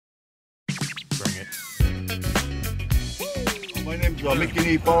it. My name is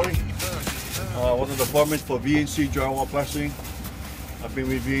Mililani, one of the foremen for VNC Drywall Plastering. I've been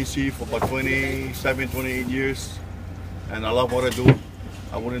with VNC for about 27, 28 years, and I love what I do.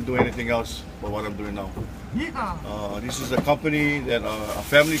 I wouldn't do anything else but what I'm doing now. This is a company that a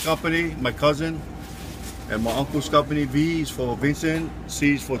family company. My cousin and my uncle's company. V is for Vincent,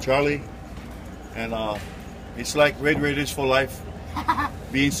 C is for Charlie, and it's like Red Raiders for life.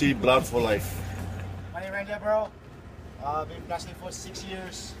 VNC Blood for life. My name is Randy, bro. I've been plastering for 6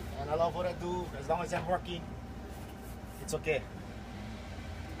 years, and I love what I do. As long as I'm working, it's okay.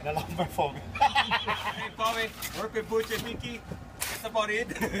 And I love performing. Hey, Bobby, work with Butch and Mickey. That's about it.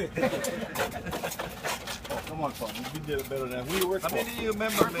 Come on, Tom. You did it better than that. Who you work for? How many do you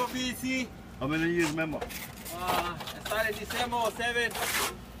remember? Work for VC. How many years member? I started December 7.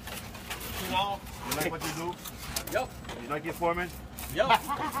 Now. You like what you do? Yep. You like your foreman? Yep.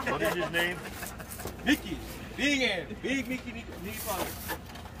 What is his name? Mickey. Big Mickey Bobby.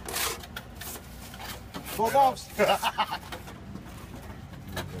 Go Dogs!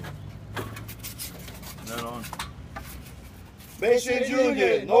 Right on. Mason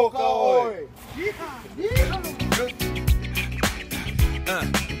Jr., Mauka Oy!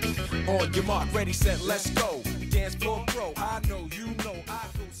 On your mark, ready, set, let's go. Dance floor pro, I know, you know, I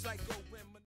go psycho.